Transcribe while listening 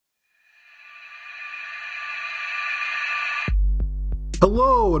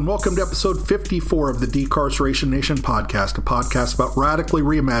Hello, and welcome to episode 54 of the Decarceration Nation podcast, a podcast about radically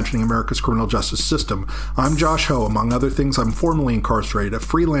reimagining America's criminal justice system. I'm Josh Ho. Among other things, I'm formerly incarcerated, a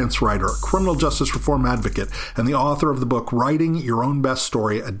freelance writer, a criminal justice reform advocate, and the author of the book Writing Your Own Best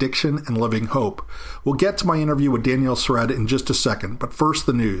Story, Addiction and Living Hope. We'll get to my interview with Danielle Sered in just a second, but first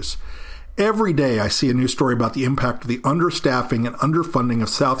the news. Every day I see a new story about the impact of the understaffing and underfunding of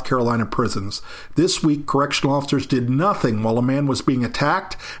South Carolina prisons. This week, correctional officers did nothing while a man was being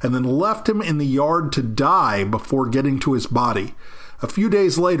attacked and then left him in the yard to die before getting to his body. A few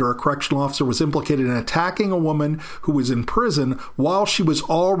days later, a correctional officer was implicated in attacking a woman who was in prison while she was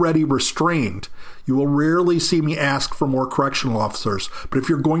already restrained. You will rarely see me ask for more correctional officers, but if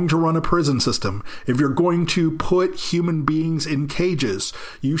you're going to run a prison system, if you're going to put human beings in cages,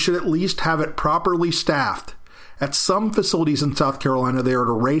 you should at least have it properly staffed. At some facilities in South Carolina, they are at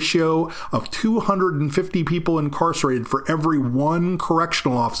a ratio of 250 people incarcerated for every one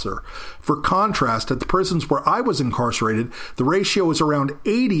correctional officer. For contrast, at the prisons where I was incarcerated, the ratio is around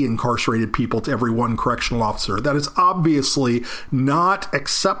 80 incarcerated people to every one correctional officer. That is obviously not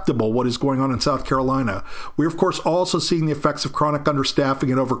acceptable, what is going on in South Carolina. We're, of course, also seeing the effects of chronic understaffing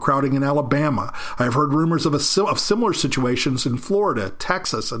and overcrowding in Alabama. I have heard rumors of similar situations in Florida,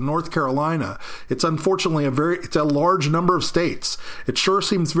 Texas, and North Carolina. It's unfortunately it's a large number of states. It sure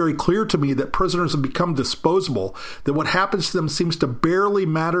seems very clear to me that prisoners have become disposable, that what happens to them seems to barely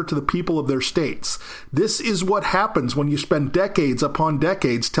matter to the people of their states. This is what happens when you spend decades upon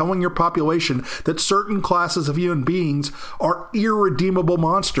decades telling your population that certain classes of human beings are irredeemable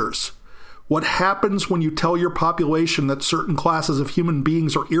monsters. What happens when you tell your population that certain classes of human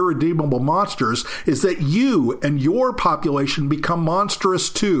beings are irredeemable monsters is that you and your population become monstrous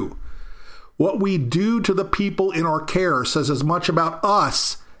too. What we do to the people in our care says as much about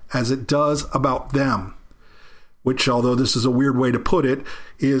us as it does about them, which, although this is a weird way to put it,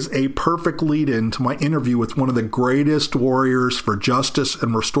 is a perfect lead-in to my interview with one of the greatest warriors for justice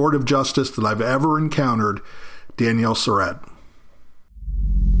and restorative justice that I've ever encountered, Danielle Sered.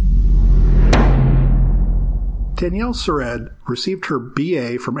 Danielle Sered received her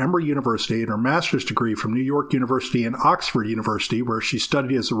BA from Emory University and her master's degree from New York University and Oxford University, where she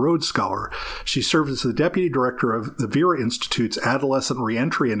studied as a Rhodes Scholar. She served as the deputy director of the Vera Institute's Adolescent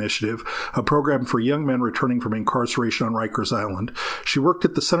Reentry Initiative, a program for young men returning from incarceration on Rikers Island. She worked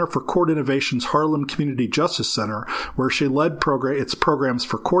at the Center for Court Innovation's Harlem Community Justice Center, where she led its programs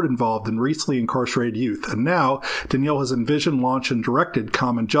for court-involved and recently incarcerated youth. And now, Danielle has envisioned, launched, and directed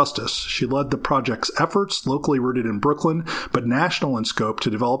Common Justice. She led the project's efforts, locally rooted in Brooklyn, but national in scope, to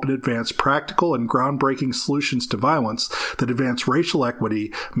develop and advance practical and groundbreaking solutions to violence that advance racial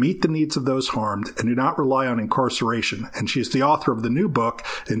equity, meet the needs of those harmed, and do not rely on incarceration. And she is the author of the new book,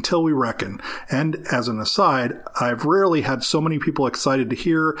 Until We Reckon. And as an aside, I've rarely had so many people excited to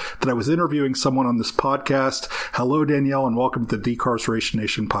hear that I was interviewing someone on this podcast. Hello, Danielle, and welcome to the Decarceration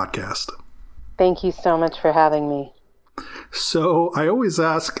Nation podcast. Thank you so much for having me. So I always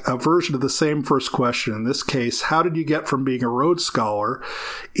ask a version of the same first question. In this case, how did you get from being a Rhodes Scholar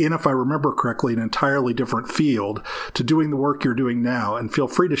in, if I remember correctly, an entirely different field to doing the work you're doing now? And feel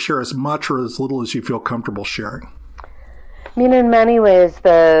free to share as much or as little as you feel comfortable sharing. I mean, in many ways,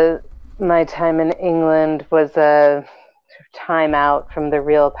 my time in England was a time out from the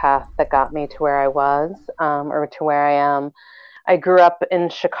real path that got me to where I was, or to where I am. I grew up in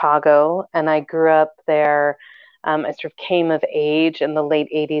Chicago, and I grew up there. I sort of came of age in the late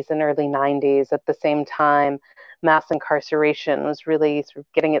 80s and early 90s. At the same time, mass incarceration was really sort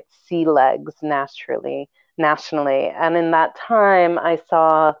of getting its sea legs nationally. And in that time, I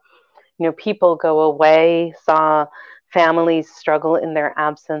saw, people go away, saw families struggle in their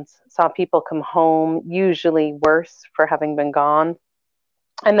absence, saw people come home, usually worse for having been gone.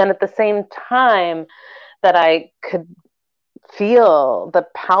 And then at the same time that I could feel the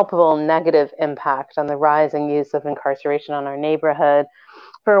palpable negative impact on the rising use of incarceration on our neighborhood.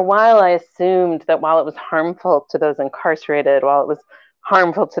 For a while, I assumed that while it was harmful to those incarcerated, while it was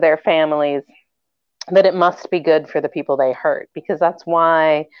harmful to their families, that it must be good for the people they hurt, because that's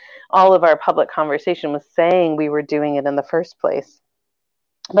why all of our public conversation was saying we were doing it in the first place.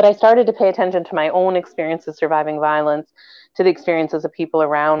 But I started to pay attention to my own experiences surviving violence, to the experiences of people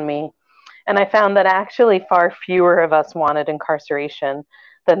around me. And I found that actually far fewer of us wanted incarceration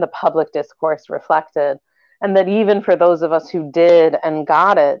than the public discourse reflected. And that even for those of us who did and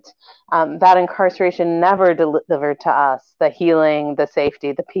got it, that incarceration never delivered to us the healing, the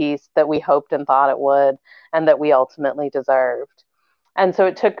safety, the peace that we hoped and thought it would, and that we ultimately deserved. And so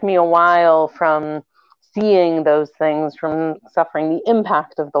it took me a while from seeing those things, from suffering the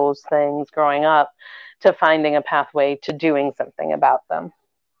impact of those things growing up, to finding a pathway to doing something about them.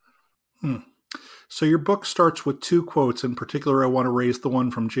 So your book starts with two quotes. In particular, I want to raise the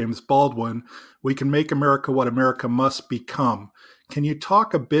one from James Baldwin: "We can make America what America must become." Can you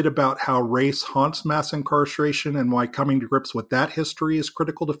talk a bit about how race haunts mass incarceration and why coming to grips with that history is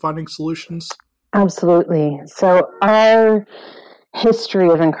critical to finding solutions? Absolutely. So our history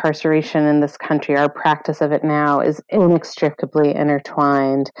of incarceration in this country, our practice of it now, is inextricably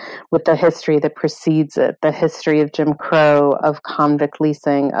intertwined with the history that precedes it, the history of Jim Crow, of convict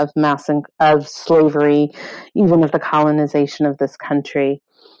leasing, of slavery, even of the colonization of this country.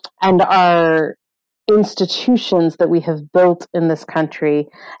 And our institutions that we have built in this country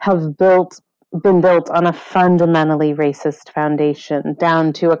have been built on a fundamentally racist foundation,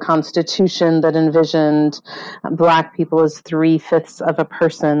 down to a constitution that envisioned Black people as 3/5 of a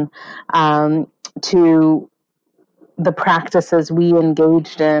person, to the practices we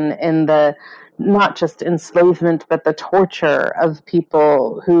engaged in the not just enslavement, but the torture of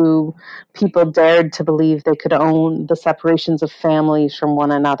people who people dared to believe they could own, the separations of families from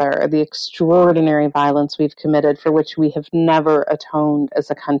one another, the extraordinary violence we've committed for which we have never atoned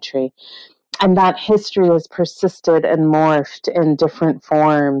as a country. And that history has persisted and morphed in different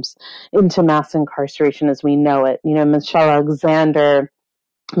forms into mass incarceration as we know it. You know, Michelle Alexander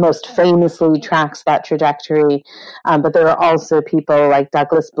most famously tracks that trajectory, but there are also people like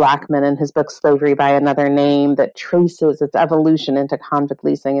Douglas Blackmun in his book Slavery by Another Name that traces its evolution into convict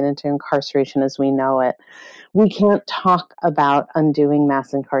leasing and into incarceration as we know it. We can't talk about undoing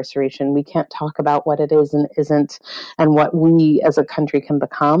mass incarceration. We can't talk about what it is and isn't and what we as a country can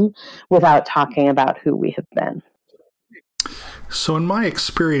become without talking about who we have been. So in my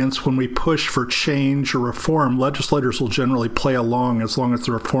experience, when we push for change or reform, legislators will generally play along as long as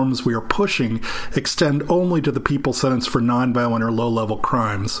the reforms we are pushing extend only to the people sentenced for nonviolent or low-level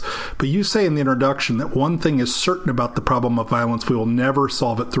crimes. But you say in the introduction that one thing is certain about the problem of violence: we will never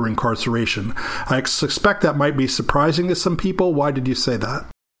solve it through incarceration. I suspect that might be surprising to some people. Why did you say that?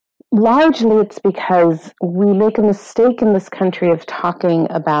 Largely, it's because we make a mistake in this country of talking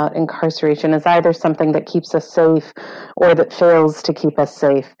about incarceration as either something that keeps us safe or that fails to keep us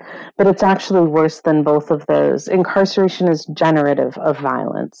safe. But it's actually worse than both of those. Incarceration is generative of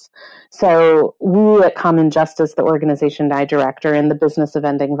violence. So we at Common Justice, the organization I direct, are in the business of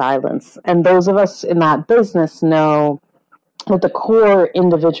ending violence. And those of us in that business know with the core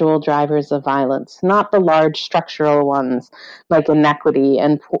individual drivers of violence, not the large structural ones like inequity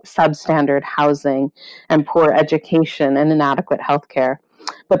and substandard housing and poor education and inadequate healthcare,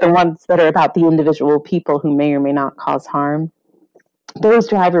 but the ones that are about the individual people who may or may not cause harm. Those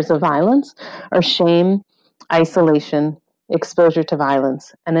drivers of violence are shame, isolation, exposure to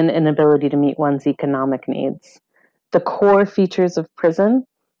violence, and an inability to meet one's economic needs. The core features of prison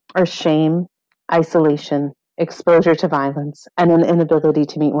are shame, isolation, exposure to violence, and an inability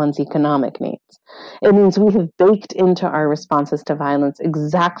to meet one's economic needs. It means we have baked into our responses to violence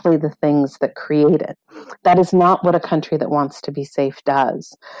exactly the things that create it. That is not what a country that wants to be safe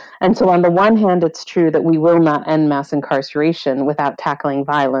does. And so on the one hand, it's true that we will not end mass incarceration without tackling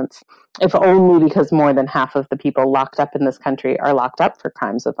violence, if only because more than half of the people locked up in this country are locked up for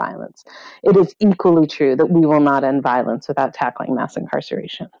crimes of violence. It is equally true that we will not end violence without tackling mass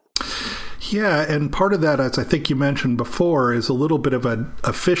incarceration. Yeah, and part of that, as I think you mentioned before, is a little bit of an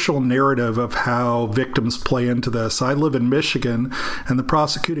official narrative of how victims play into this. I live in Michigan, and the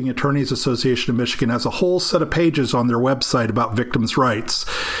Prosecuting Attorneys Association of Michigan has a whole set of pages on their website about victims' rights.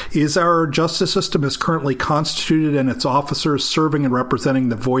 Is our justice system as currently constituted and its officers serving and representing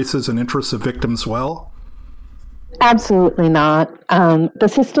the voices and interests of victims well? Absolutely not. The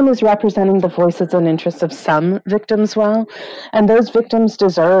system is representing the voices and interests of some victims well, and those victims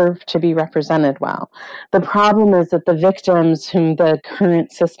deserve to be represented well. The problem is that the victims whom the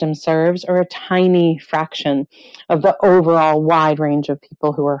current system serves are a tiny fraction of the overall wide range of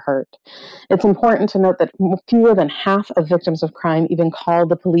people who are hurt. It's important to note that fewer than half of victims of crime even call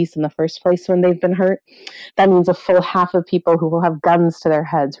the police in the first place when they've been hurt. That means a full half of people who will have guns to their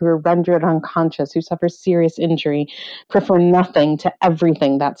heads, who are rendered unconscious, who suffer serious injury, prefer nothing to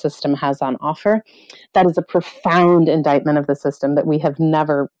everything that system has on offer. That is a profound indictment of the system that we have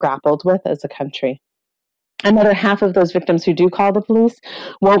never grappled with as a country. Another half of those victims who do call the police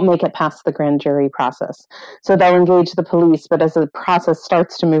won't make it past the grand jury process. So they'll engage the police, but as the process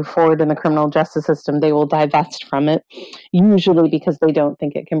starts to move forward in the criminal justice system, they will divest from it, usually because they don't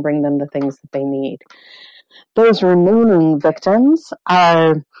think it can bring them the things that they need. Those remaining victims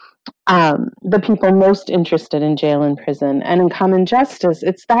are the people most interested in jail and prison. And in Common Justice,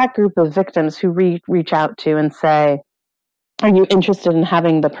 it's that group of victims who reach out to and say, Are you interested in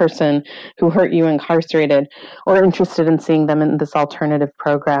having the person who hurt you incarcerated, or interested in seeing them in this alternative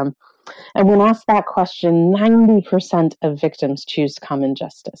program? And when asked that question, 90% of victims choose common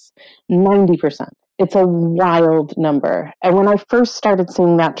justice. 90%. It's a wild number. And when I first started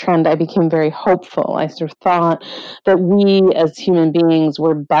seeing that trend, I became very hopeful. I sort of thought that we as human beings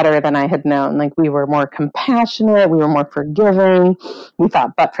were better than I had known. Like, we were more compassionate, we were more forgiving. We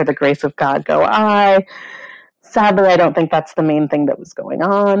thought, but for the grace of God go I. Sadly, I don't think that's the main thing that was going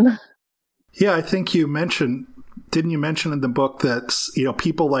on. Yeah, I think didn't you mention in the book that,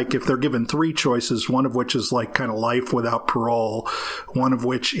 people, like, if they're given three choices, one of which is like kind of life without parole, one of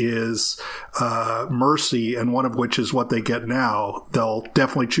which is mercy, and one of which is what they get now, they'll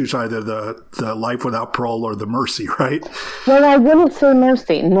definitely choose either the life without parole or the mercy, right? Well, I wouldn't say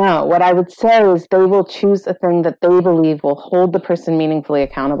mercy. No, what I would say is they will choose a thing that they believe will hold the person meaningfully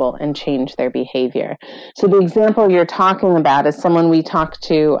accountable and change their behavior. So the example you're talking about is someone we talked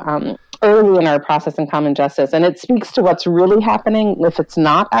to early in our process in common justice, and it speaks to what's really happening if it's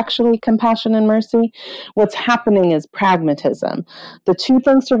not actually compassion and mercy. What's happening is pragmatism. The two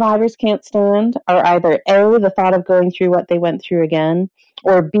things survivors can't stand are either A, the thought of going through what they went through again,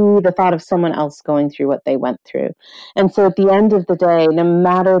 or B, the thought of someone else going through what they went through. And so at the end of the day, no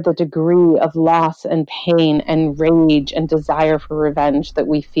matter the degree of loss and pain and rage and desire for revenge that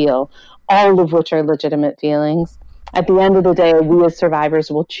we feel, all of which are legitimate feelings, at the end of the day, we as survivors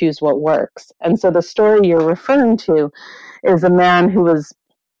will choose what works. And so the story you're referring to is a man who was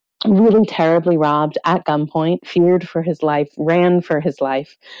really terribly robbed at gunpoint, feared for his life, ran for his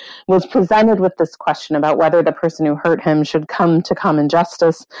life, was presented with this question about whether the person who hurt him should come to common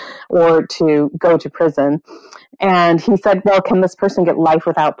justice or to go to prison. And he said, well, can this person get life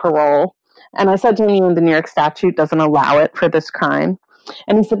without parole? And I said to him, the New York statute doesn't allow it for this crime.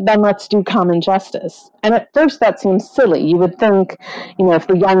 And he said, then let's do common justice. And at first that seems silly. You would think, if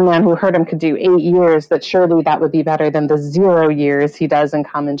the young man who hurt him could do 8 years, that surely that would be better than the 0 years he does in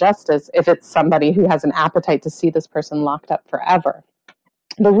common justice if it's somebody who has an appetite to see this person locked up forever.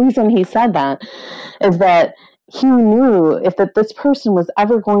 The reason he said that is that he knew if this person was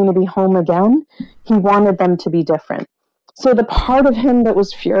ever going to be home again, he wanted them to be different. So the part of him that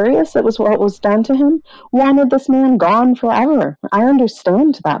was furious, that was what was done to him, wanted this man gone forever. I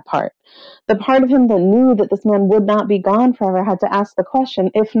understand that part. The part of him that knew that this man would not be gone forever had to ask the question,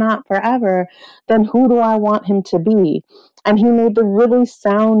 if not forever, then who do I want him to be? And he made the really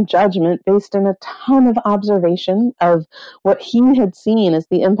sound judgment based on a ton of observation of what he had seen as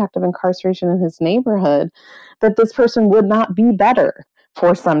the impact of incarceration in his neighborhood, that this person would not be better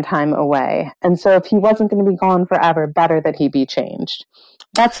for some time away. And so if he wasn't going to be gone forever, better that he be changed.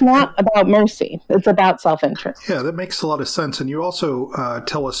 That's not about mercy. It's about self-interest. Yeah, that makes a lot of sense. And you also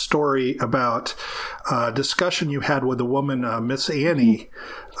tell a story about a discussion you had with a woman, Miss Annie,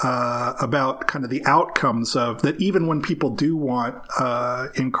 about kind of the outcomes of that. Even when people do want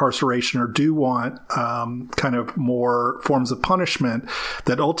incarceration or do want kind of more forms of punishment,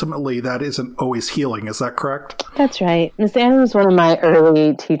 that ultimately that isn't always healing. Is that correct? That's right. Miss Annie was one of my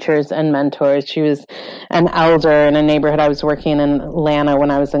early teachers and mentors. She was an elder in a neighborhood I was working in Atlanta when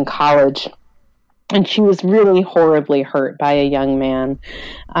I was in college. And she was really horribly hurt by a young man.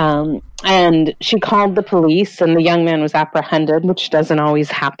 And she called the police, and the young man was apprehended, which doesn't always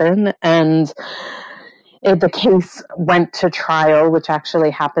happen. And the case went to trial, which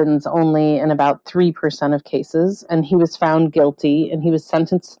actually happens only in about 3% of cases. And he was found guilty, and he was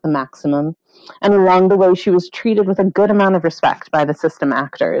sentenced to the maximum. And along the way, she was treated with a good amount of respect by the system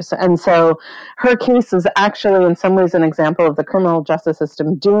actors. And so her case is actually in some ways an example of the criminal justice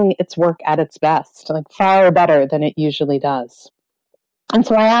system doing its work at its best, like far better than it usually does. And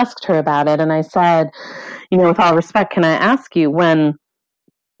so I asked her about it, and I said, with all respect, can I ask you, when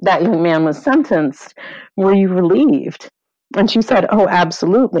that young man was sentenced, were you relieved? And she said, oh,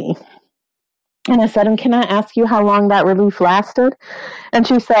 absolutely. And I said, and can I ask you how long that relief lasted? And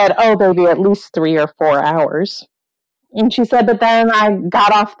she said, oh, baby, at least 3 or 4 hours. And she said, but then I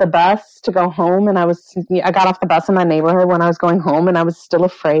got off the bus to go home, and I got off the bus in my neighborhood when I was going home, and I was still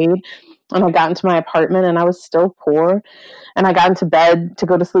afraid. And I got into my apartment, and I was still poor. And I got into bed to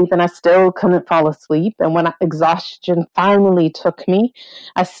go to sleep, and I still couldn't fall asleep. And when exhaustion finally took me,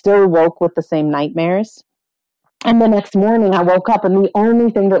 I still woke with the same nightmares. And the next morning I woke up, and the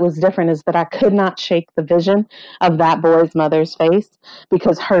only thing that was different is that I could not shake the vision of that boy's mother's face,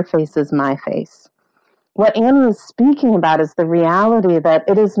 because her face is my face. what Annie is speaking about is the reality that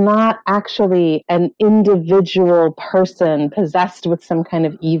it is not actually an individual person possessed with some kind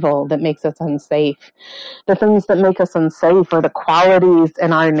of evil that makes us unsafe. The things that make us unsafe are the qualities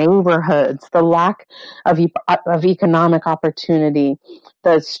in our neighborhoods, the lack of economic opportunity,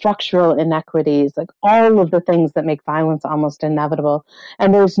 the structural inequities, like all of the things that make violence almost inevitable.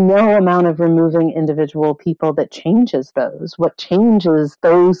 And there's no amount of removing individual people that changes those. What changes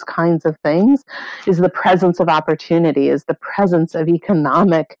those kinds of things is the presence of opportunity, is the presence of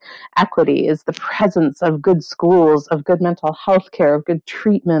economic equity, is the presence of good schools, of good mental health care, of good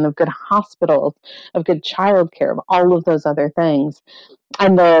treatment, of good hospitals, of good childcare, of all of those other things.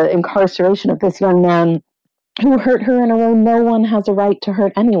 And the incarceration of this young man who hurt her in a way no one has a right to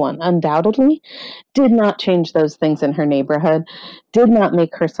hurt anyone, undoubtedly, did not change those things in her neighborhood, did not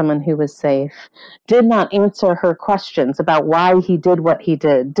make her someone who was safe, did not answer her questions about why he did what he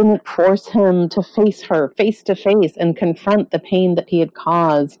did, didn't force him to face her face to face and confront the pain that he had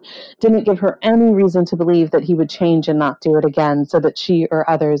caused, didn't give her any reason to believe that he would change and not do it again so that she or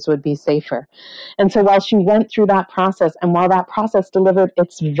others would be safer. And so while she went through that process, and while that process delivered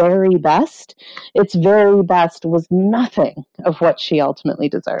its very best was nothing of what she ultimately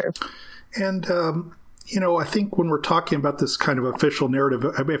deserved. And, I think when we're talking about this kind of official narrative,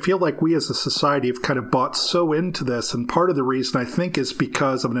 I feel like we as a society have kind of bought so into this. And part of the reason, I think, is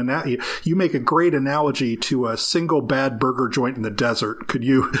because of you make a great analogy to a single bad burger joint in the desert. Could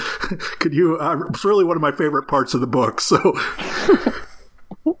you, it's really one of my favorite parts of the book. So.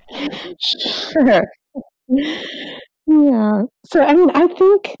 Sure. Yeah. So, I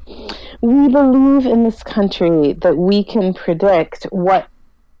think we believe in this country that we can predict what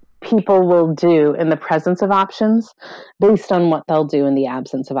people will do in the presence of options based on what they'll do in the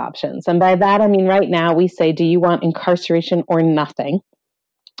absence of options. And by that, I mean, right now we say, do you want incarceration or nothing?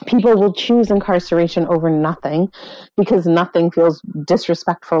 People will choose incarceration over nothing because nothing feels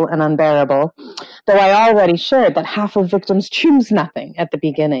disrespectful and unbearable. Though I already shared that half of victims choose nothing at the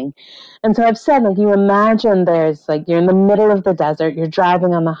beginning. And so I've said, you imagine you're in the middle of the desert, you're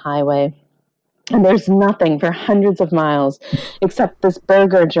driving on the highway, and there's nothing for hundreds of miles except this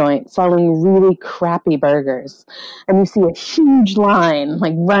burger joint selling really crappy burgers. And you see a huge line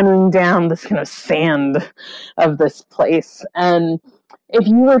running down this kind of sand of this place. And if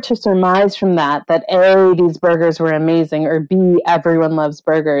you were to surmise from that A, these burgers were amazing, or B, everyone loves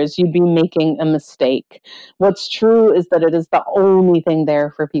burgers, you'd be making a mistake. What's true is that it is the only thing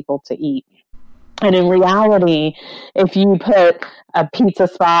there for people to eat. And in reality, if you put a pizza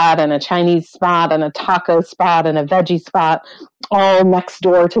spot and a Chinese spot and a taco spot and a veggie spot all next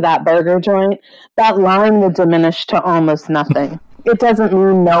door to that burger joint, that line would diminish to almost nothing. It doesn't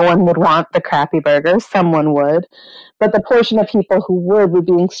mean no one would want the crappy burger. Someone would. But the portion of people who would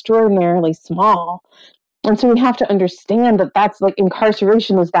be extraordinarily small. And so we have to understand that that's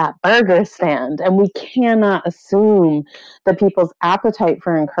incarceration is that burger stand. And we cannot assume that people's appetite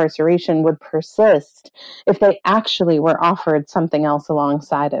for incarceration would persist if they actually were offered something else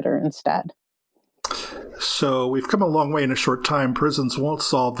alongside it or instead. So we've come a long way in a short time. Prisons won't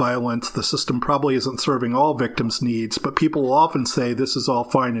solve violence. The system probably isn't serving all victims' needs, but people will often say this is all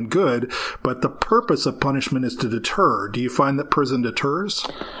fine and good, but the purpose of punishment is to deter. Do you find that prison deters?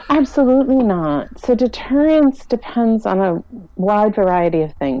 Absolutely not. So deterrence depends on a wide variety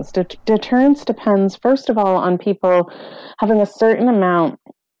of things. Deterrence depends, first of all, on people having a certain amount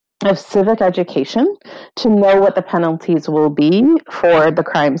of civic education to know what the penalties will be for the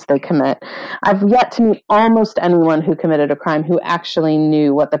crimes they commit. I've yet to meet almost anyone who committed a crime who actually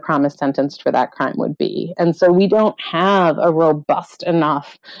knew what the promised sentence for that crime would be. And so we don't have a robust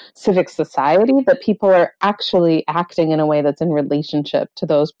enough civic society that people are actually acting in a way that's in relationship to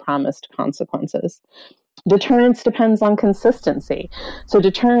those promised consequences. Deterrence depends on consistency. So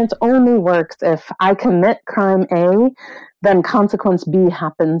deterrence only works if I commit crime A, then consequence B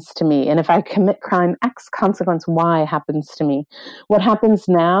happens to me. And if I commit crime X, consequence Y happens to me. What happens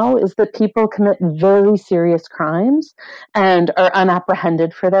now is that people commit very serious crimes and are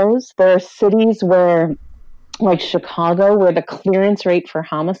unapprehended for those. There are cities where, like Chicago, where the clearance rate for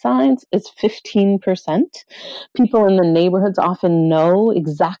homicides is 15%. People in the neighborhoods often know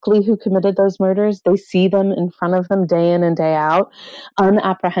exactly who committed those murders. They see them in front of them day in and day out,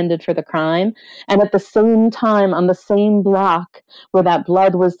 unapprehended for the crime. And at the same time, on the same block where that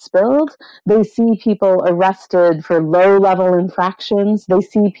blood was spilled, they see people arrested for low-level infractions. They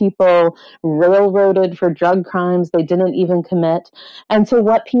see people railroaded for drug crimes they didn't even commit. And so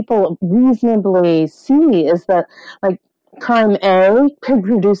what people reasonably see is that crime A could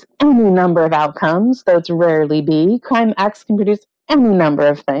produce any number of outcomes, though it's rarely B. Crime X can produce any number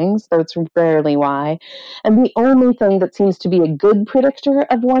of things, though it's rarely why. And the only thing that seems to be a good predictor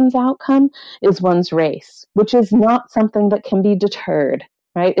of one's outcome is one's race, which is not something that can be deterred,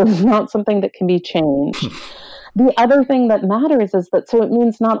 right? It's not something that can be changed. The other thing that matters is that, so it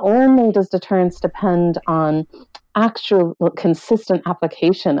means not only does deterrence depend on actual consistent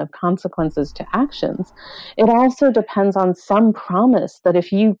application of consequences to actions, it also depends on some promise that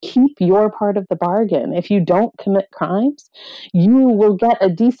if you keep your part of the bargain, if you don't commit crimes, you will get a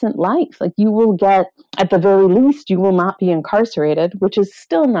decent life. Like, you will get, at the very least, you will not be incarcerated, which is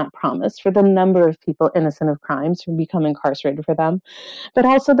still not promised for the number of people innocent of crimes who become incarcerated for them, but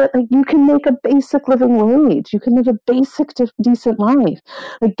also that, like, you can make a basic living wage, you can live a basic decent life.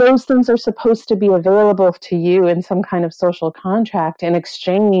 Like, those things are supposed to be available to you in some kind of social contract in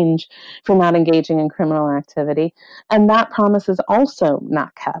exchange for not engaging in criminal activity, and that promise is also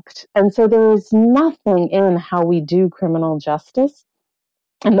not kept. And so there is nothing in how we do criminal justice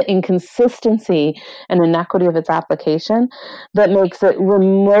and the inconsistency and inequity of its application that makes it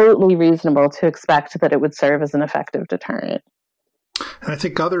remotely reasonable to expect that it would serve as an effective deterrent. And I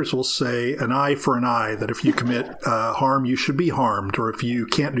think others will say an eye for an eye, that if you commit harm, you should be harmed, or if you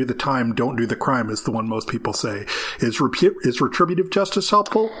can't do the time, don't do the crime, is the one most people say. Is retributive justice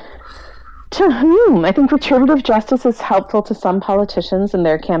helpful? To whom? I think retributive justice is helpful to some politicians in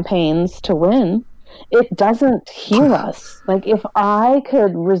their campaigns to win. It doesn't heal us. Like, if I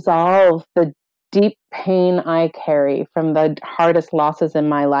could resolve the deep pain I carry from the hardest losses in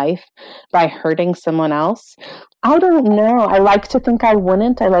my life by hurting someone else, I don't know. I like to think I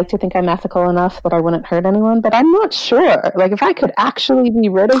wouldn't. I like to think I'm ethical enough that I wouldn't hurt anyone, but I'm not sure. Like, if I could actually be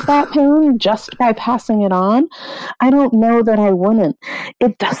rid of that pain just by passing it on, I don't know that I wouldn't.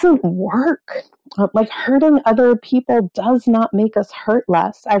 It doesn't work. Like, hurting other people does not make us hurt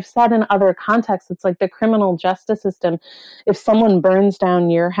less. I've said in other contexts, it's like the criminal justice system. If someone burns down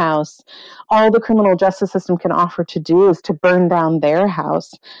your house, all the criminal justice system can offer to do is to burn down their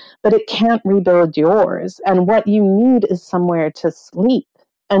house, but it can't rebuild yours. And what you need is somewhere to sleep.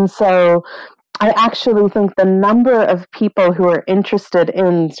 And so I actually think the number of people who are interested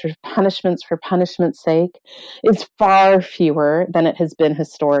in sort of punishments for punishment's sake is far fewer than it has been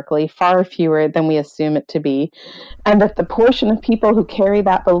historically, far fewer than we assume it to be. And that the portion of people who carry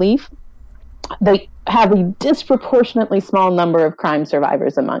that belief, they have a disproportionately small number of crime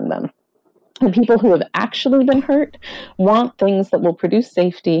survivors among them. The people who have actually been hurt want things that will produce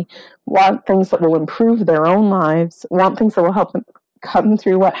safety, want things that will improve their own lives, want things that will help them come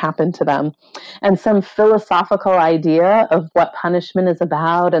through what happened to them. And some philosophical idea of what punishment is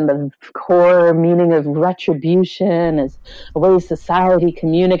about and the core meaning of retribution as a way society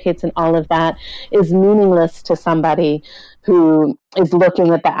communicates and all of that is meaningless to somebody who is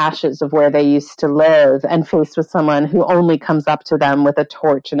looking at the ashes of where they used to live and faced with someone who only comes up to them with a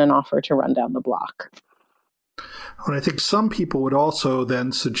torch and an offer to run down the block. And I think some people would also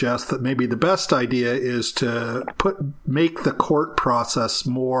then suggest that maybe the best idea is to make the court process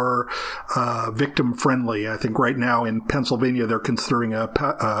more victim friendly. I think right now in Pennsylvania they're considering a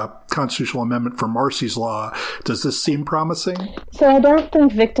constitutional amendment for Marsy's Law. Does this seem promising? So I don't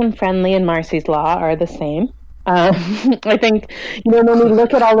think victim friendly and Marsy's Law are the same. I think, when we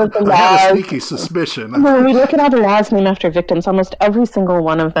look at all of the laws... I had a sneaky suspicion. When we look at all the laws named after victims, almost every single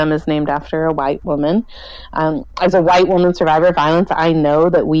one of them is named after a white woman. As a white woman survivor of violence, I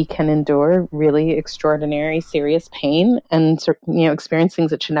know that we can endure really extraordinary, serious pain and, experience things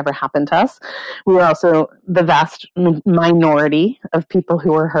that should never happen to us. We are also the vast minority of people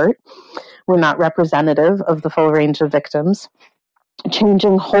who are hurt. We're not representative of the full range of victims.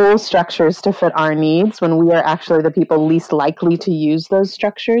 Changing whole structures to fit our needs when we are actually the people least likely to use those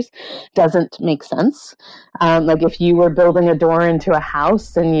structures doesn't make sense. Like, if you were building a door into a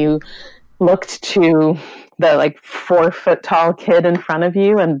house and you looked to the 4-foot tall kid in front of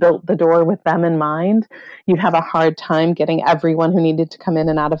you and built the door with them in mind, you'd have a hard time getting everyone who needed to come in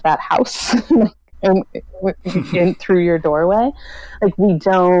and out of that house in through your doorway.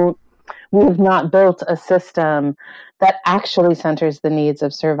 We have not built a system that actually centers the needs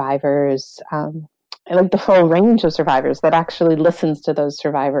of survivors, the full range of survivors, that actually listens to those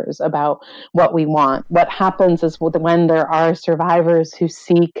survivors about what we want. What happens is when there are survivors who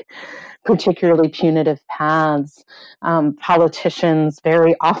seek particularly punitive paths, politicians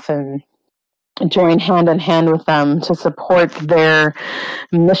very often join hand in hand with them to support their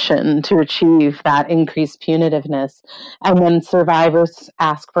mission to achieve that increased punitiveness. And when survivors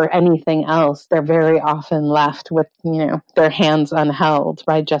ask for anything else, they're very often left with, their hands unheld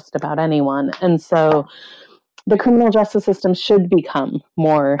by just about anyone. And so the criminal justice system should become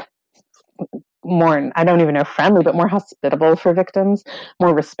more more, I don't even know friendly, but more hospitable for victims,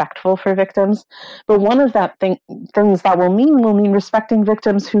 more respectful for victims. But one of that things that will mean respecting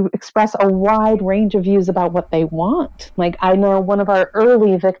victims who express a wide range of views about what they want. Like, I know one of our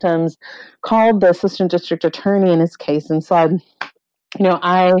early victims called the assistant district attorney in his case and said,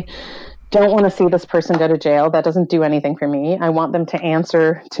 I don't want to see this person go to jail. That doesn't do anything for me. I want them to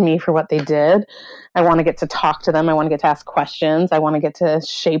answer to me for what they did. I want to get to talk to them. I want to get to ask questions. I want to get to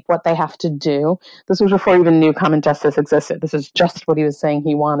shape what they have to do. This was before even New Common Justice existed. This is just what he was saying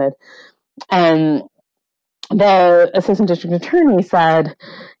he wanted. And the assistant district attorney said,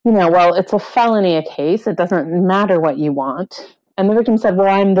 well, it's a felony case. It doesn't matter what you want. And the victim said, well,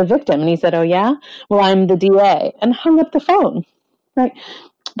 I'm the victim. And he said, oh, yeah? Well, I'm the DA. And hung up the phone. Right?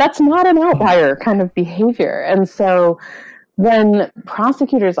 That's not an outlier kind of behavior. And so when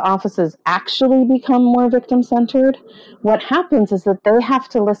prosecutors' offices actually become more victim-centered, what happens is that they have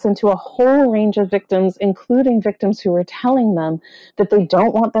to listen to a whole range of victims, including victims who are telling them that they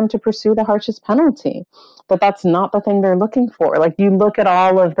don't want them to pursue the harshest penalty, that that's not the thing they're looking for. Like, you look at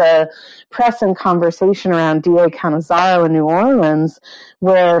all of the press and conversation around DA Cannizzaro in New Orleans,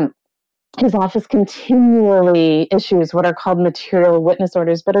 where his office continually issues what are called material witness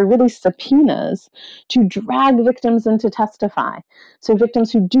orders, but are really subpoenas to drag victims in to testify. So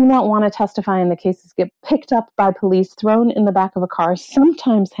victims who do not want to testify in the cases get picked up by police, thrown in the back of a car,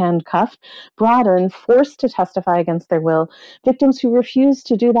 sometimes handcuffed, brought in, forced to testify against their will. Victims who refuse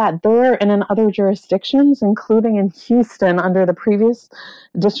to do that there and in other jurisdictions, including in Houston under the previous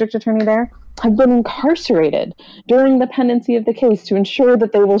district attorney there, have been incarcerated during the pendency of the case to ensure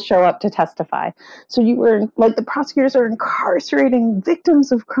that they will show up to testify. So the prosecutors are incarcerating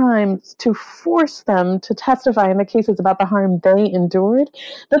victims of crimes to force them to testify in the cases about the harm they endured.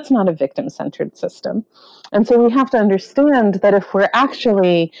 That's not a victim-centered system. And so we have to understand that if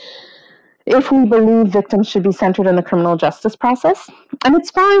we believe victims should be centered in the criminal justice process, and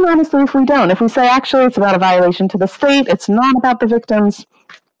it's fine, honestly, if we don't. If we say, actually, it's about a violation to the state, it's not about the victims,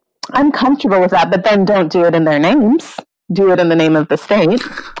 I'm comfortable with that, but then don't do it in their names. Do it in the name of the state,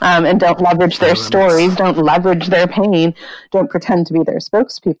 and don't leverage their stories, don't leverage their pain, don't pretend to be their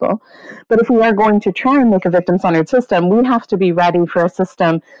spokespeople. But if we are going to try and make a victim-centered system, we have to be ready for a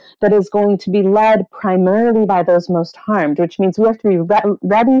system that is going to be led primarily by those most harmed, which means we have to be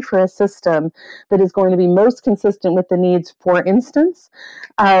ready for a system that is going to be most consistent with the needs, for instance,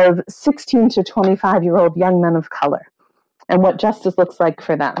 of 16 to 25-year-old young men of color, and what justice looks like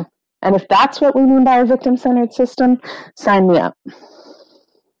for them. And if that's what we mean by a victim-centered system, sign me up.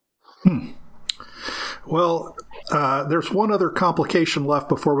 Well, there's one other complication left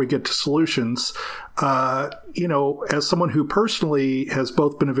before we get to solutions. As someone who personally has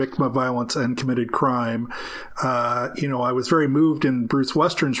both been a victim of violence and committed crime, I was very moved in Bruce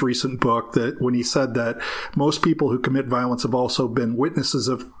Western's recent book that when he said that most people who commit violence have also been witnesses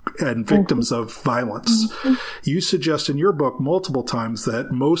of and victims of violence. You suggest in your book multiple times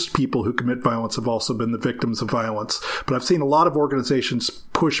that most people who commit violence have also been the victims of violence. But I've seen a lot of organizations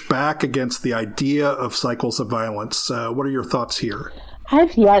push back against the idea of cycles of violence. What are your thoughts here?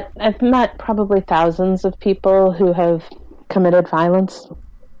 I've met probably thousands of people who have committed violence,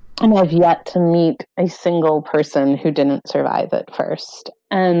 and I've yet to meet a single person who didn't survive it first.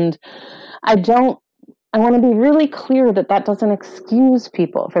 And I want to be really clear that doesn't excuse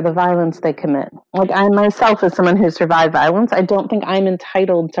people for the violence they commit. Like, I myself, as someone who survived violence, I don't think I'm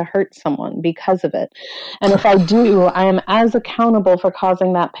entitled to hurt someone because of it. And if I do, I am as accountable for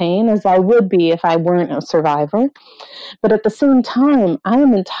causing that pain as I would be if I weren't a survivor. But at the same time, I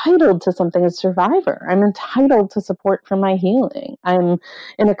am entitled to something as a survivor. I'm entitled to support for my healing. I'm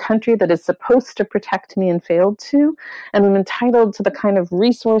in a country that is supposed to protect me and failed to, and I'm entitled to the kind of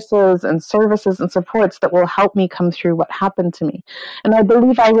resources and services and supports that will help me come through what happened to me. And I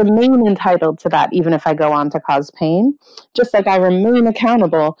believe I remain entitled to that even if I go on to cause pain, just like I remain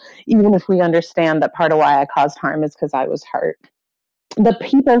accountable even if we understand that part of why I caused harm is because I was hurt. The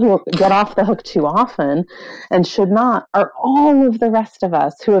people who get off the hook too often and should not are all of the rest of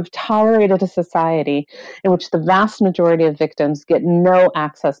us who have tolerated a society in which the vast majority of victims get no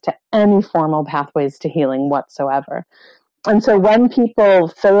access to any formal pathways to healing whatsoever. And so when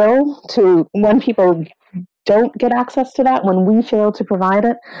people don't get access to that, when we fail to provide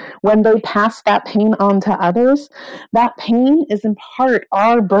it, when they pass that pain on to others, that pain is in part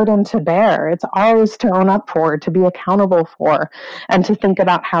our burden to bear. It's ours to own up for, to be accountable for, and to think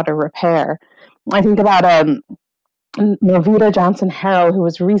about how to repair. I think about Movita Johnson Harrell, who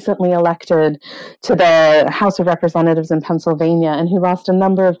was recently elected to the House of Representatives in Pennsylvania, and who lost a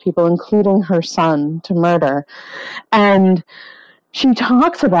number of people, including her son, to murder. And she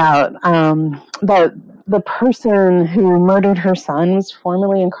talks about the person who murdered her son was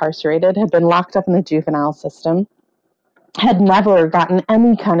formerly incarcerated, had been locked up in the juvenile system, had never gotten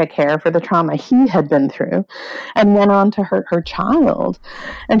any kind of care for the trauma he had been through, and went on to hurt her child.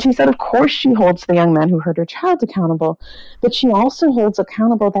 And she said, of course, she holds the young man who hurt her child accountable, but she also holds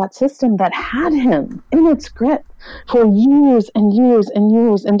accountable that system that had him in its grip for years and years and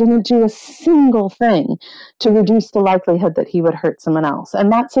years and didn't do a single thing to reduce the likelihood that he would hurt someone else. And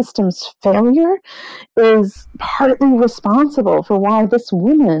that system's failure is partly responsible for why this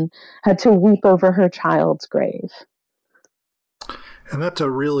woman had to weep over her child's grave. And that's a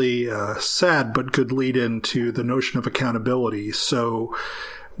really sad but good lead into the notion of accountability. So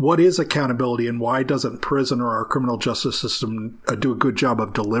what is accountability, and why doesn't prison or our criminal justice system do a good job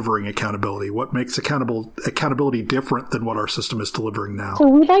of delivering accountability? What makes accountability different than what our system is delivering now? So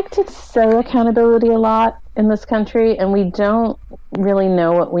we like to say accountability a lot in this country, and we don't really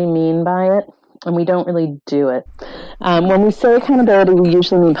know what we mean by it. And we don't really do it. When we say accountability, we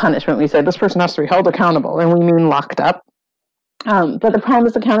usually mean punishment. We say this person has to be held accountable, and we mean locked up. But the problem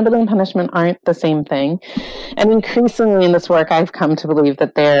is accountability and punishment aren't the same thing. And increasingly in this work, I've come to believe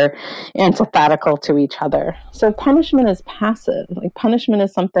that they're antithetical to each other. So punishment is passive. Like, punishment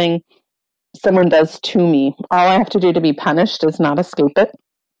is something someone does to me. All I have to do to be punished is not escape it.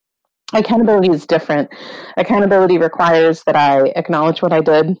 Accountability is different. Accountability requires that I acknowledge what I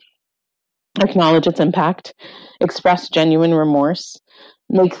did, acknowledge its impact, express genuine remorse,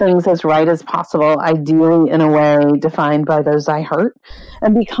 make things as right as possible, ideally in a way defined by those I hurt,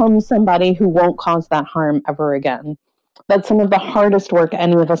 and become somebody who won't cause that harm ever again. That's some of the hardest work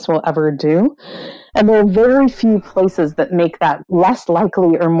any of us will ever do. And there are very few places that make that less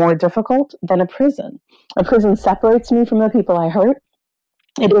likely or more difficult than a prison. A prison separates me from the people I hurt.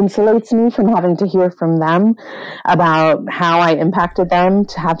 It insulates me from having to hear from them about how I impacted them,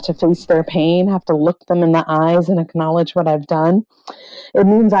 to have to face their pain, have to look them in the eyes and acknowledge what I've done. It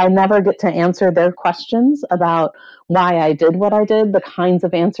means I never get to answer their questions about why I did what I did, the kinds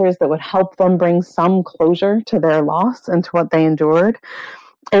of answers that would help them bring some closure to their loss and to what they endured.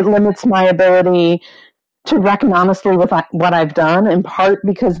 It limits my ability to reckon honestly with what I've done, in part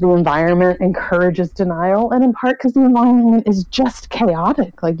because the environment encourages denial, and in part because the environment is just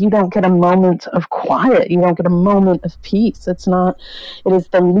chaotic. Like, you don't get a moment of quiet. You don't get a moment of peace. It is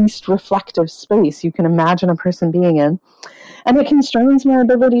the least reflective space you can imagine a person being in. And it constrains my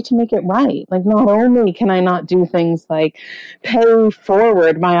ability to make it right. Like, not only can I not do things like pay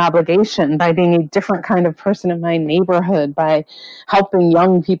forward my obligation by being a different kind of person in my neighborhood, by helping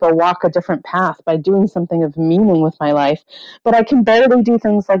young people walk a different path, by doing something of meaning with my life, but I can barely do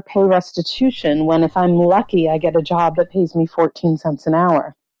things like pay restitution when, if I'm lucky, I get a job that pays me 14 cents an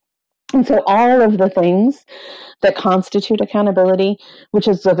hour. And so all of the things that constitute accountability, which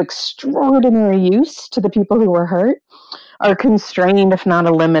is of extraordinary use to the people who were hurt, are constrained, if not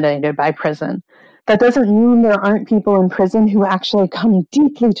eliminated, by prison. That doesn't mean there aren't people in prison who actually come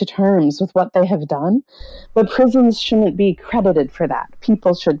deeply to terms with what they have done, but prisons shouldn't be credited for that.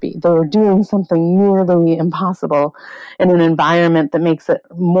 People should be. They're doing something nearly impossible in an environment that makes it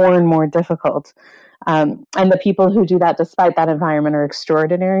more and more difficult. And the people who do that despite that environment are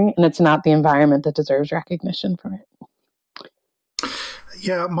extraordinary, and it's not the environment that deserves recognition for it.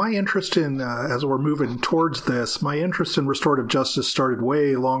 Yeah, my interest in, as we're moving towards this, my interest in restorative justice started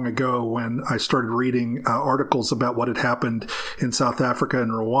way long ago when I started reading articles about what had happened in South Africa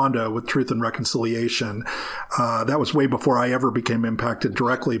and Rwanda with Truth and Reconciliation. That was way before I ever became impacted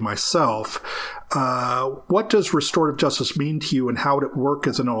directly myself. What does restorative justice mean to you, and how would it work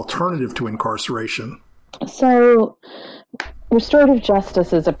as an alternative to incarceration? So, restorative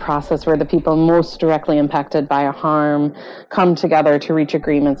justice is a process where the people most directly impacted by a harm come together to reach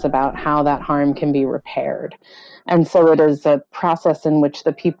agreements about how that harm can be repaired. And so it is a process in which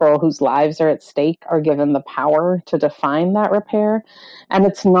the people whose lives are at stake are given the power to define that repair. And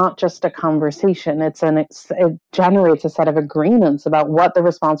it's not just a conversation. It generates a set of agreements about what the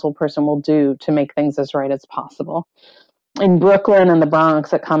responsible person will do to make things as right as possible. In Brooklyn and the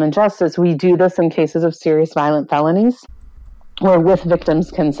Bronx at Common Justice, we do this in cases of serious violent felonies, or with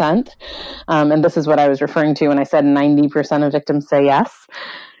victims' consent. And this is what I was referring to when I said 90% of victims say yes.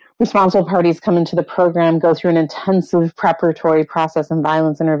 Responsible parties come into the program, go through an intensive preparatory process and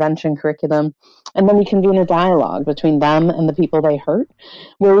violence intervention curriculum, and then we convene a dialogue between them and the people they hurt,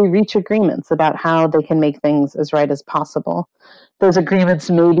 where we reach agreements about how they can make things as right as possible. Those agreements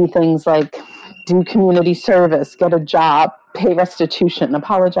may be things like do community service, get a job, pay restitution,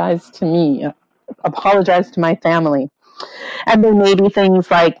 apologize to me, apologize to my family. And there may be things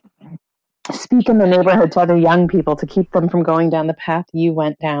like speak in the neighborhood to other young people to keep them from going down the path you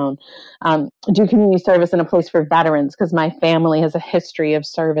went down. Do community service in a place for veterans because my family has a history of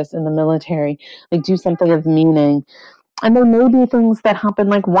service in the military. Like do something of meaning. And there may be things that happen,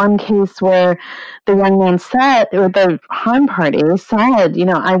 like one case where the young man said, or the harm party said,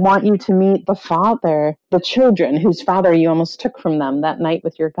 I want you to meet the children whose father you almost took from them that night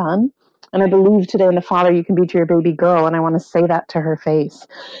with your gun. And I believe today in the father you can be to your baby girl, and I want to say that to her face.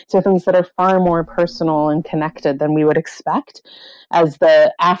 So things that are far more personal and connected than we would expect as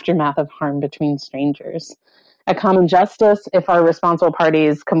the aftermath of harm between strangers. At Common Justice, if our responsible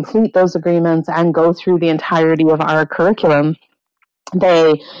parties complete those agreements and go through the entirety of our curriculum,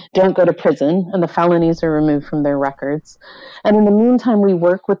 they don't go to prison and the felonies are removed from their records. And in the meantime, we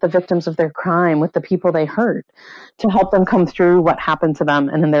work with the victims of their crime, with the people they hurt, to help them come through what happened to them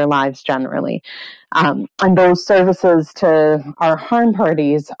and in their lives generally. And those services to our harm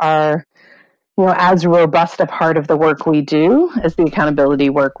parties are as robust a part of the work we do as the accountability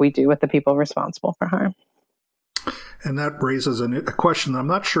work we do with the people responsible for harm. And that raises a question that I'm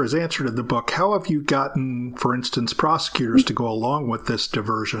not sure is answered in the book. How have you gotten, for instance, prosecutors to go along with this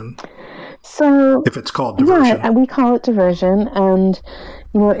diversion? So, if it's called diversion. Yeah, we call it diversion. And,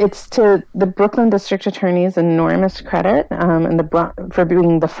 it's to the Brooklyn District Attorney's enormous credit for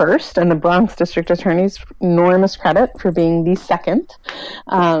being the first, and the Bronx District Attorney's enormous credit for being the second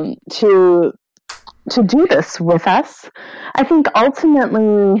to do this with us. I think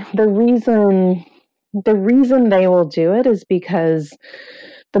ultimately the reason they will do it is because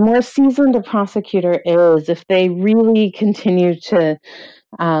the more seasoned a prosecutor is, if they really continue to,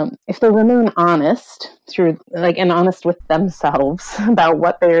 if they remain honest and honest with themselves about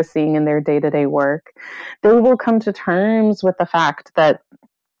what they are seeing in their day-to-day work, they will come to terms with the fact that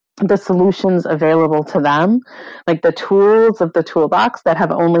the solutions available to them, like the tools of the toolbox that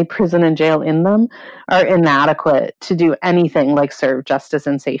have only prison and jail in them, are inadequate to do anything like serve justice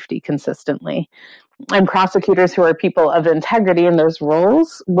and safety consistently. And prosecutors who are people of integrity in those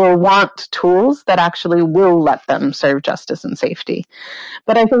roles will want tools that actually will let them serve justice and safety.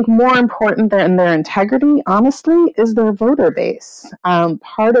 But I think more important than their integrity, honestly, is their voter base.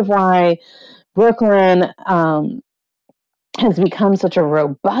 Part of why Brooklyn has become such a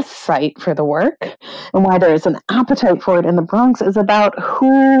robust site for the work and why there is an appetite for it in the Bronx is about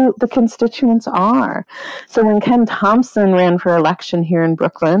who the constituents are. So when Ken Thompson ran for election here in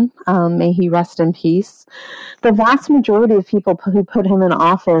Brooklyn, may he rest in peace, the vast majority of people who put him in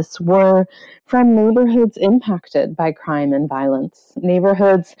office were from neighborhoods impacted by crime and violence,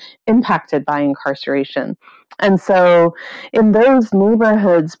 neighborhoods impacted by incarceration. And so in those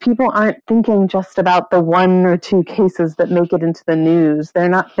neighborhoods, people aren't thinking just about the one or two cases that make it into the news. They're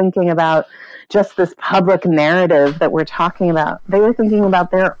not thinking about just this public narrative that we're talking about. They are thinking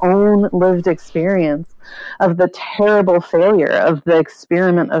about their own lived experience of the terrible failure of the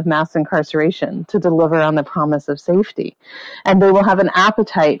experiment of mass incarceration to deliver on the promise of safety. And they will have an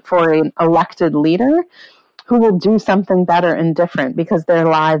appetite for an elected leader who will do something better and different because their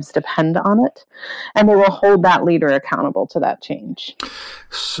lives depend on it, and they will hold that leader accountable to that change.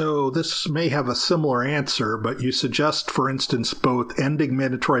 So this may have a similar answer, but you suggest, for instance, both ending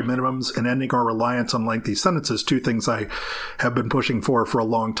mandatory minimums and ending our reliance on lengthy sentences, two things I have been pushing for a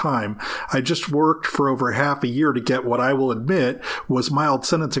long time. I just worked for over half a year to get what I will admit was mild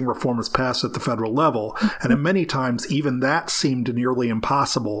sentencing reforms passed at the federal level, and at many times even that seemed nearly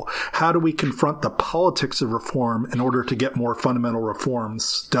impossible. How do we confront the politics of reform in order to get more fundamental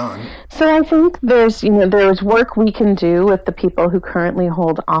reforms done? So I think there's work we can do with the people who currently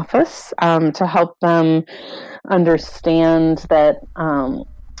hold office to help them understand that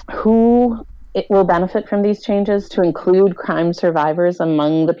who it will benefit from these changes, to include crime survivors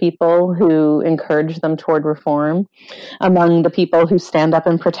among the people who encourage them toward reform, among the people who stand up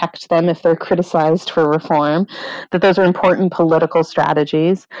and protect them if they're criticized for reform, that those are important political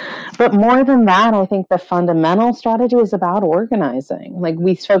strategies. But more than that, I think the fundamental strategy is about organizing. Like,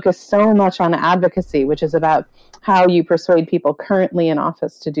 we focus so much on advocacy, which is about how you persuade people currently in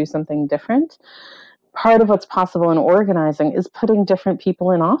office to do something different. Part of what's possible in organizing is putting different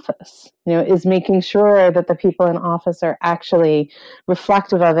people in office, is making sure that the people in office are actually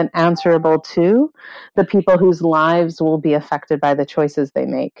reflective of and answerable to the people whose lives will be affected by the choices they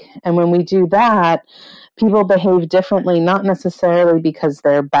make. And when we do that, people behave differently, not necessarily because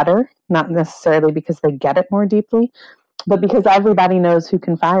they're better, not necessarily because they get it more deeply, but because everybody knows who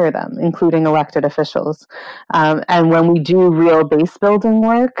can fire them, including elected officials. And when we do real base building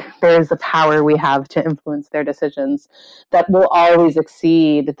work, there is a power we have to influence their decisions that will always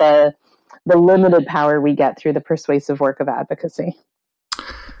exceed the limited power we get through the persuasive work of advocacy.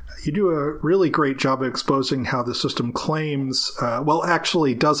 You do a really great job of exposing how the system claims,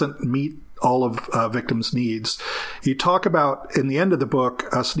 actually doesn't meet all of victims' needs. You talk about, in the end of the book,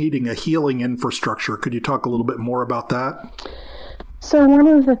 us needing a healing infrastructure. Could you talk a little bit more about that? So one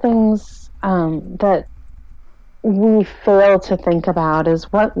of the things that we fail to think about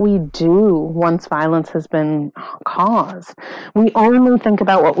is what we do once violence has been caused. We only think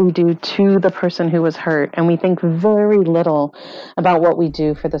about what we do to the person who was hurt, and we think very little about what we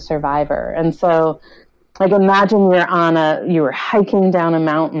do for the survivor. And so, like, imagine you were hiking down a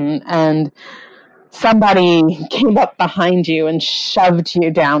mountain and somebody came up behind you and shoved you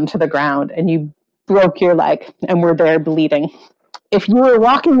down to the ground and you broke your leg and were there bleeding. If you were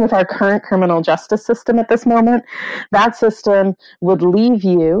walking with our current criminal justice system at this moment, that system would leave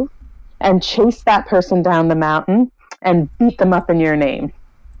you and chase that person down the mountain and beat them up in your name.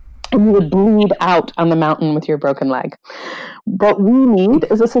 And you would bleed out on the mountain with your broken leg. What we need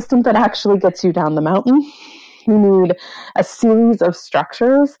is a system that actually gets you down the mountain. You need a series of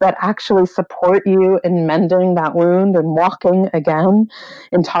structures that actually support you in mending that wound and walking again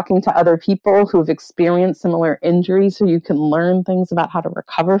and talking to other people who've experienced similar injuries so you can learn things about how to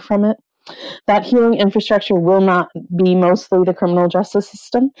recover from it. That healing infrastructure will not be mostly the criminal justice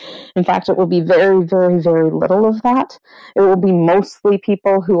system. In fact, it will be very, very, very little of that. It will be mostly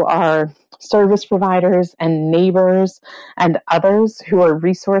people who are service providers and neighbors and others who are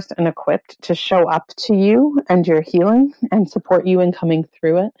resourced and equipped to show up to you and your healing and support you in coming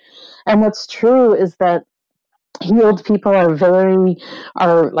through it. And what's true is that healed people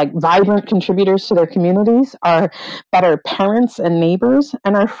are like vibrant contributors to their communities, are better parents and neighbors,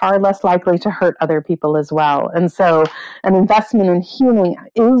 and are far less likely to hurt other people as well. And so an investment in healing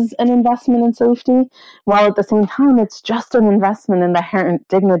is an investment in safety, while at the same time it's just an investment in the inherent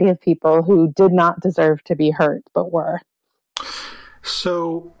dignity of people who did not deserve to be hurt but were.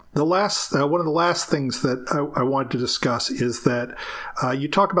 So one of the last things that I wanted to discuss is that you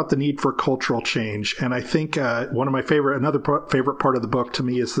talk about the need for cultural change, and I think another favorite part of the book to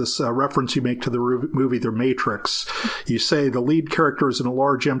me is this reference you make to the movie The Matrix. You say the lead character is in a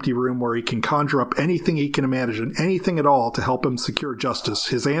large empty room where he can conjure up anything he can imagine, anything at all to help him secure justice.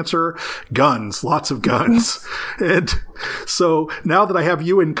 His answer: guns, lots of guns. And so now that I have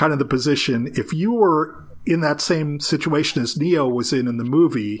you in kind of the position, if you were in that same situation as Neo was in the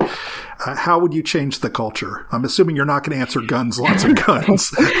movie, how would you change the culture? I'm assuming you're not going to answer guns, lots of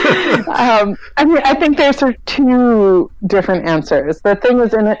guns. I think there's sort of two different answers. The thing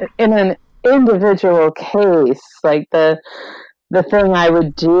is, in an individual case, like the thing I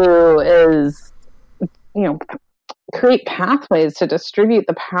would do is, create pathways to distribute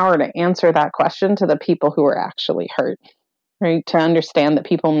the power to answer that question to the people who are actually hurt. Right, to understand that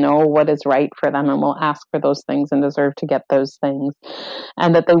people know what is right for them and will ask for those things and deserve to get those things,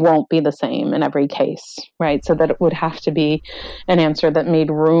 and that they won't be the same in every case, right? So that it would have to be an answer that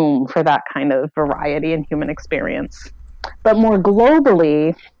made room for that kind of variety in human experience. But more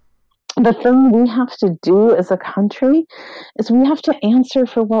globally, the thing we have to do as a country is we have to answer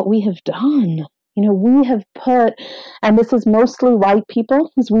for what we have done. We have put, and this is mostly white people,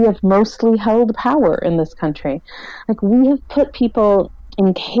 because we have mostly held power in this country. Like, we have put people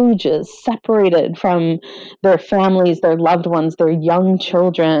in cages, separated from their families, their loved ones, their young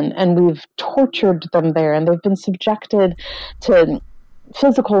children, and we've tortured them there, and they've been subjected to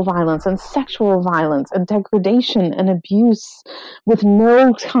physical violence and sexual violence and degradation and abuse with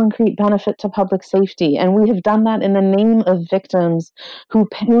no concrete benefit to public safety. And we have done that in the name of victims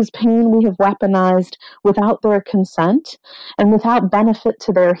whose pain we have weaponized without their consent and without benefit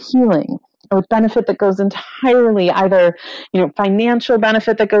to their healing. With benefit that goes entirely either, financial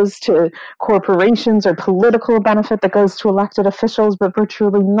benefit that goes to corporations or political benefit that goes to elected officials, but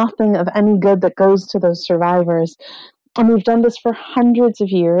virtually nothing of any good that goes to those survivors. And we've done this for hundreds of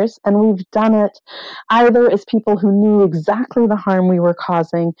years, and we've done it either as people who knew exactly the harm we were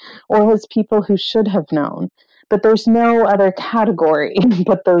causing or as people who should have known. But there's no other category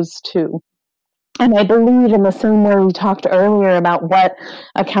but those two. And I believe, in the same way we talked earlier about what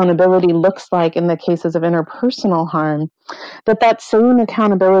accountability looks like in the cases of interpersonal harm, that same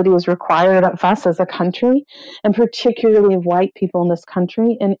accountability is required of us as a country, and particularly of white people in this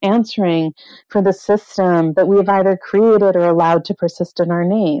country, in answering for the system that we have either created or allowed to persist in our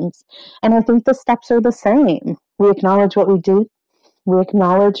names. And I think the steps are the same. We acknowledge what we do. We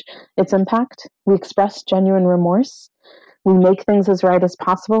acknowledge its impact. We express genuine remorse. We make things as right as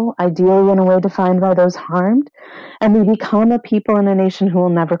possible, ideally in a way defined by those harmed, and we become a people and a nation who will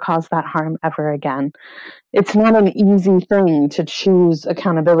never cause that harm ever again. It's not an easy thing to choose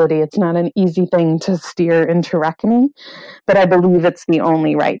accountability. It's not an easy thing to steer into reckoning, but I believe it's the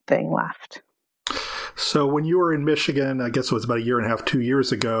only right thing left. So when you were in Michigan, I guess it was about 1.5 2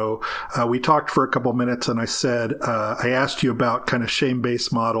 years ago, we talked for a couple minutes, and I said, I asked you about kind of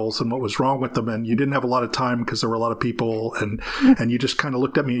shame-based models and what was wrong with them, and you didn't have a lot of time because there were a lot of people, and you just kind of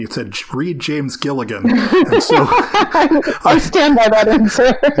looked at me and you said, read James Gilligan. And so I stand by that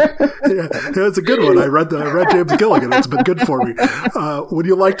answer. Yeah, it's a good one. I read James Gilligan. It's been good for me. Would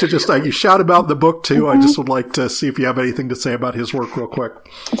you like to just, you shout about the book too? I just would like to see if you have anything to say about his work real quick.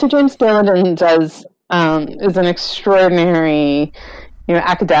 So James Gilligan is an extraordinary,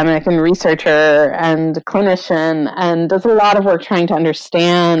 academic and researcher and clinician, and does a lot of work trying to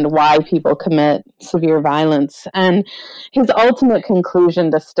understand why people commit severe violence. And his ultimate conclusion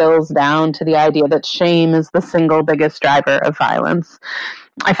distills down to the idea that shame is the single biggest driver of violence.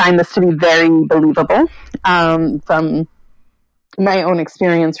 I find this to be very believable from my own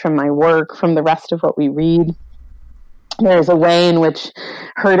experience, from my work, from the rest of what we read. There's a way in which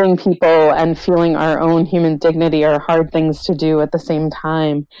hurting people and feeling our own human dignity are hard things to do at the same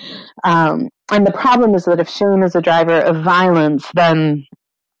time. And the problem is that if shame is a driver of violence, then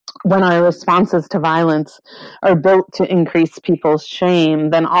when our responses to violence are built to increase people's shame,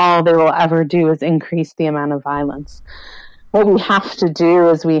 then all they will ever do is increase the amount of violence. What we have to do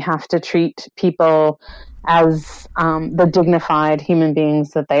is we have to treat people as the dignified human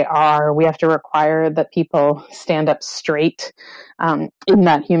beings that they are. We have to require that people stand up straight in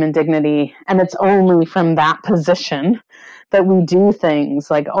that human dignity. And it's only from that position that we do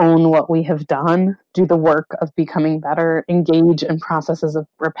things like own what we have done, do the work of becoming better, engage in processes of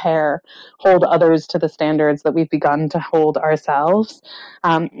repair, hold others to the standards that we've begun to hold ourselves.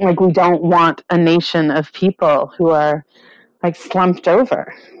 We don't want a nation of people who are slumped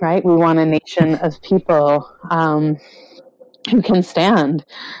over, right? We want a nation of people who can stand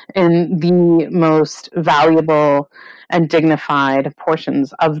in the most valuable and dignified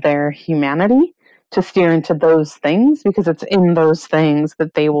portions of their humanity to steer into those things, because it's in those things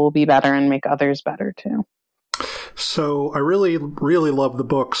that they will be better and make others better too. So I really, really love the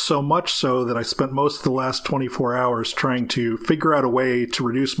book, so much so that I spent most of the last 24 hours trying to figure out a way to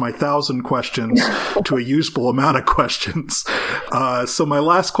reduce my 1,000 questions to a usable amount of questions. So my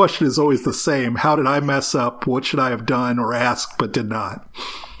last question is always the same. How did I mess up? What should I have done or asked but did not?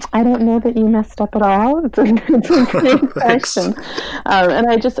 I don't know that you messed up at all. It's a great question. And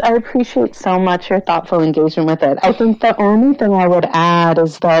I appreciate so much your thoughtful engagement with it. I think the only thing I would add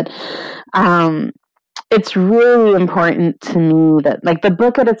is that it's really important to me that the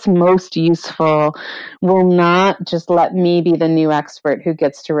book at its most useful will not just let me be the new expert who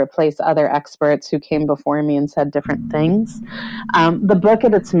gets to replace other experts who came before me and said different things. The book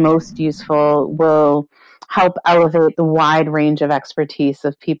at its most useful will help elevate the wide range of expertise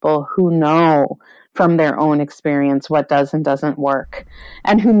of people who know from their own experience what does and doesn't work,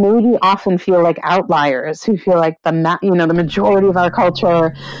 and who maybe often feel like outliers, who feel like the majority of our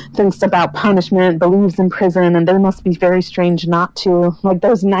culture thinks about punishment, believes in prison, and they must be very strange not to. Like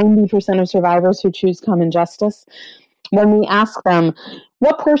those 90% of survivors who choose common justice, when we ask them,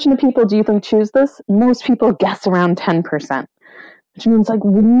 what portion of people do you think choose this? Most people guess around 10%. Which means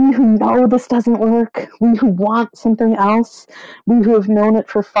we who know this doesn't work, we who want something else, we who have known it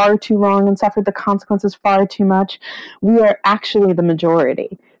for far too long and suffered the consequences far too much, we are actually the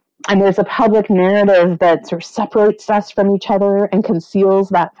majority. And there's a public narrative that sort of separates us from each other and conceals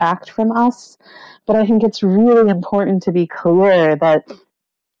that fact from us. But I think it's really important to be clear that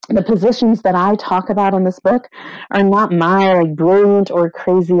the positions that I talk about in this book are not my brilliant or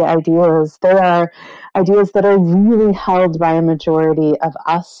crazy ideas. They are ideas that are really held by a majority of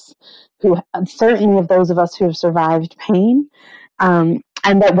us, who certainly of those of us who have survived pain, and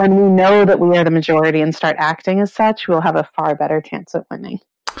that when we know that we are the majority and start acting as such, we'll have a far better chance of winning.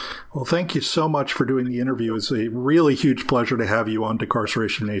 Well, thank you so much for doing the interview. It's a really huge pleasure to have you on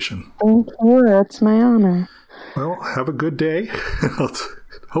Decarceration Nation. Thank you. It's my honor. Well, have a good day. I'll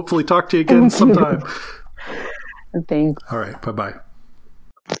hopefully talk to you again sometime. Thanks. All right. Bye-bye.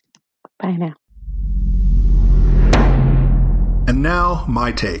 Bye now. And now,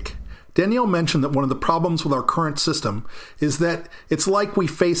 my take. Danielle mentioned that one of the problems with our current system is that it's like we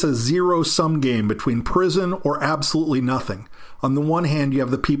face a zero-sum game between prison or absolutely nothing. On the one hand, you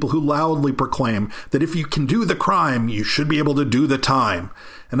have the people who loudly proclaim that if you can do the crime, you should be able to do the time.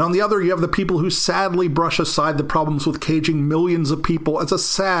 And on the other, you have the people who sadly brush aside the problems with caging millions of people as a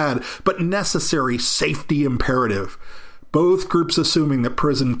sad but necessary safety imperative. both groups assuming that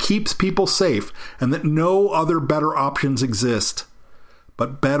prison keeps people safe and that no other better options exist.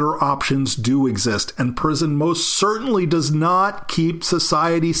 But better options do exist, and prison most certainly does not keep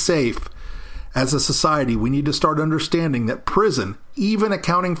society safe. As a society, we need to start understanding that prison, even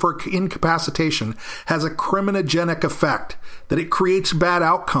accounting for incapacitation, has a criminogenic effect, that it creates bad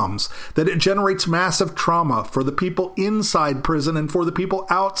outcomes, that it generates massive trauma for the people inside prison and for the people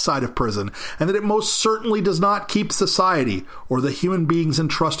outside of prison, and that it most certainly does not keep society or the human beings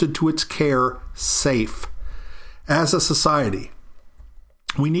entrusted to its care safe. As a society,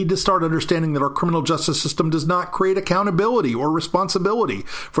 we need to start understanding that our criminal justice system does not create accountability or responsibility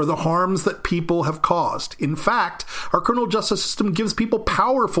for the harms that people have caused. In fact, our criminal justice system gives people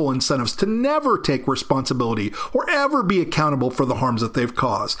powerful incentives to never take responsibility or ever be accountable for the harms that they've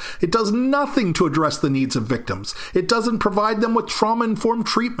caused. It does nothing to address the needs of victims. It doesn't provide them with trauma-informed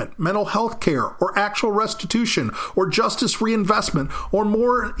treatment, mental health care, or actual restitution, or justice reinvestment, or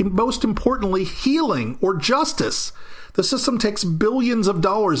most importantly, healing or justice. The system takes billions of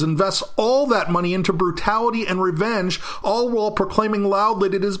dollars, invests all that money into brutality and revenge, all while proclaiming loudly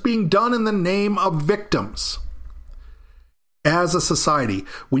that it is being done in the name of victims. As a society,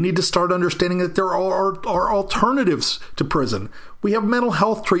 we need to start understanding that there are alternatives to prison. We have mental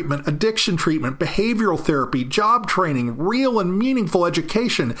health treatment, addiction treatment, behavioral therapy, job training, real and meaningful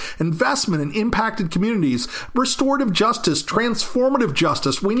education, investment in impacted communities, restorative justice, transformative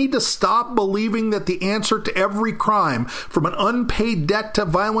justice. We need to stop believing that the answer to every crime, from an unpaid debt to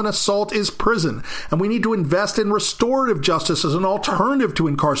violent assault, is prison. And we need to invest in restorative justice as an alternative to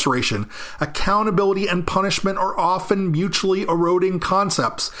incarceration. Accountability and punishment are often mutually eroding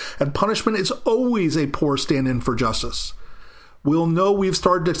concepts, and punishment is always a poor stand-in for justice. We'll know we've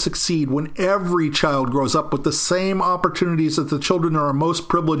started to succeed when every child grows up with the same opportunities as the children in our most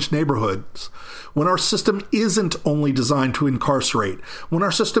privileged neighborhoods. When our system isn't only designed to incarcerate, when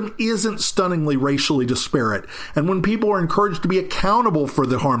our system isn't stunningly racially disparate, and when people are encouraged to be accountable for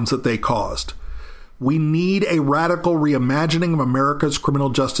the harms that they caused. We need a radical reimagining of America's criminal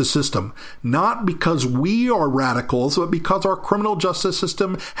justice system, not because we are radicals, but because our criminal justice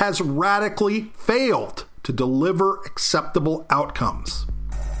system has radically failed to deliver acceptable outcomes.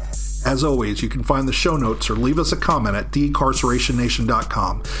 As always, you can find the show notes or leave us a comment at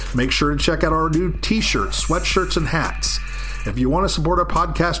decarcerationnation.com. Make sure to check out our new t-shirts, sweatshirts, and hats. If you want to support our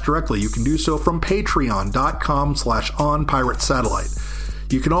podcast directly, you can do so from patreon.com/onpiratesatellite.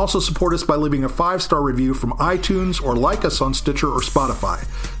 You can also support us by leaving a 5-star review from iTunes or like us on Stitcher or Spotify.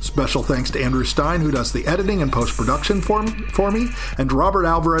 Special thanks to Andrew Stein, who does the editing and post-production for me, and Robert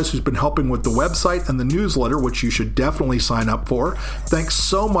Alvarez, who's been helping with the website and the newsletter, which you should definitely sign up for. Thanks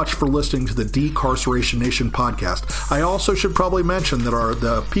so much for listening to the Decarceration Nation podcast. I also should probably mention that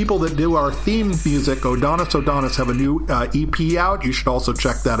the people that do our theme music, Odonis, have a new EP out. You should also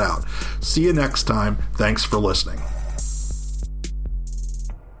check that out. See you next time. Thanks for listening.